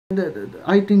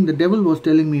I think the devil was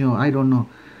telling me, oh, I don't know.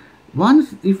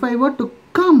 Once, if I were to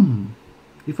come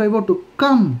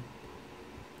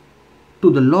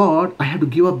to the Lord, I had to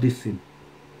give up this sin.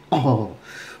 Oh,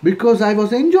 because I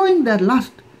was enjoying that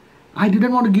lust. I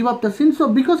didn't want to give up the sin. So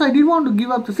because I didn't want to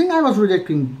give up the sin, I was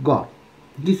rejecting God.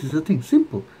 This is the thing.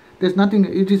 Simple. There's nothing.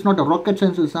 It is not a rocket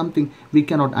science or something we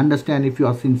cannot understand. If you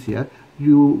are sincere,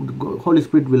 Holy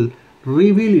Spirit will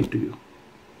reveal it to you.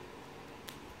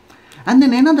 And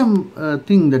then another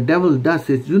thing the devil does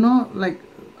is, like,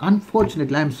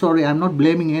 unfortunately, I'm sorry, I'm not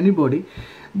blaming anybody.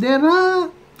 There are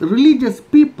religious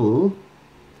people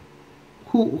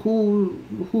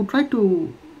who try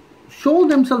to show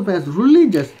themselves as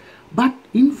religious, but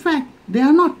in fact they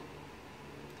are not.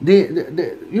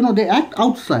 They act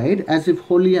outside as if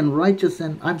holy and righteous,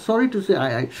 and I'm sorry to say,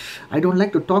 I don't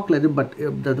like to talk like that, but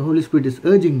the Holy Spirit is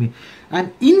urging me.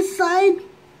 And inside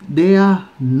they are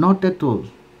not at all.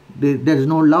 There is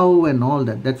no love and all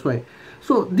that. That's why.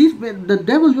 So the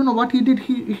devil, what he did,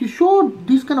 he showed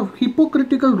these kind of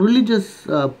hypocritical religious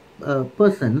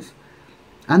persons,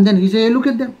 and then he say, hey, look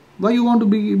at them. Why you want to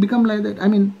become like that? I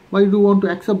mean, why do you want to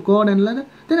accept God and like that?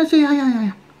 Then I say,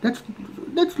 yeah. That's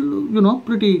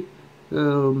pretty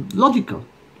logical.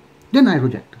 Then I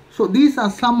reject. So these are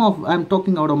some of, I'm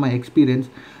talking out of my experience,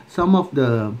 some of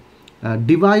the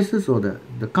devices or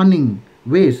the cunning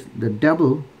ways the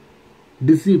devil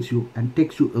deceives you and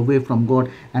takes you away from God,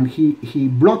 and he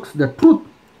blocks the truth.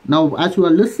 Now, as you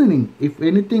are listening, if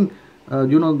anything,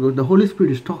 the Holy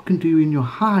Spirit is talking to you in your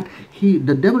heart,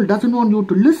 the devil doesn't want you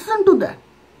to listen to that.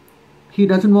 He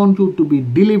doesn't want you to be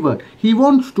delivered. He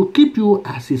wants to keep you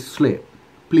as his slave.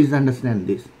 Please understand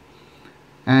this.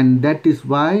 And that is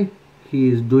why he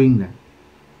is doing that.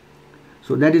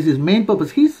 So that is his main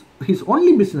purpose. His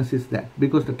only business is that,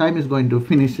 because the time is going to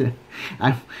finish.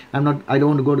 I don't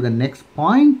want to go to the next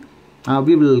point.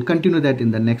 We will continue that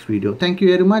in the next video. Thank you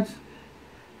very much.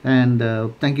 And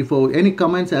thank you for any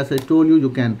comments. As I told you, you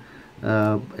can,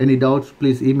 any doubts,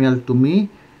 please email to me.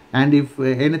 And if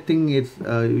anything is,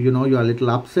 you are a little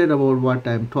upset about what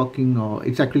I'm talking, or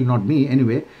it's actually not me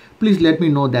anyway, please let me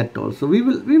know that also. We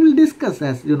will discuss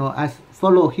as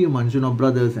fellow humans,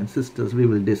 brothers and sisters. We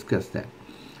will discuss that.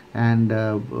 And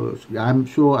I'm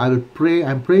sure I will pray.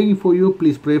 I'm praying for you.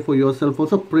 Please pray for yourself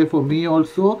also. Pray for me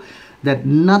also, that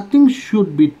nothing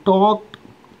should be talked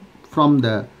from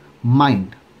the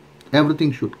mind.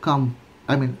 Everything should come.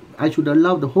 I mean, I should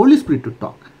allow the Holy Spirit to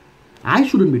talk. I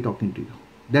shouldn't be talking to you.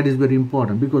 That is very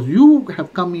important, because you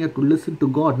have come here to listen to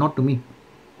God, not to me.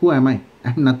 Who am I?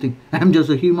 I'm nothing. I'm just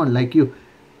a human like you,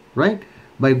 right?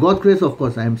 By God's grace, of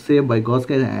course, I am saved by God's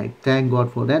grace. I thank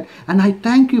God for that, and I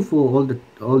thank you for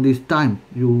all this time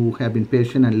you have been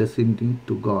patient and listening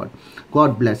to God.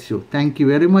 God bless you. Thank you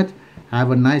very much.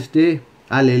 Have a nice day.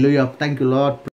 Hallelujah. Thank you, Lord.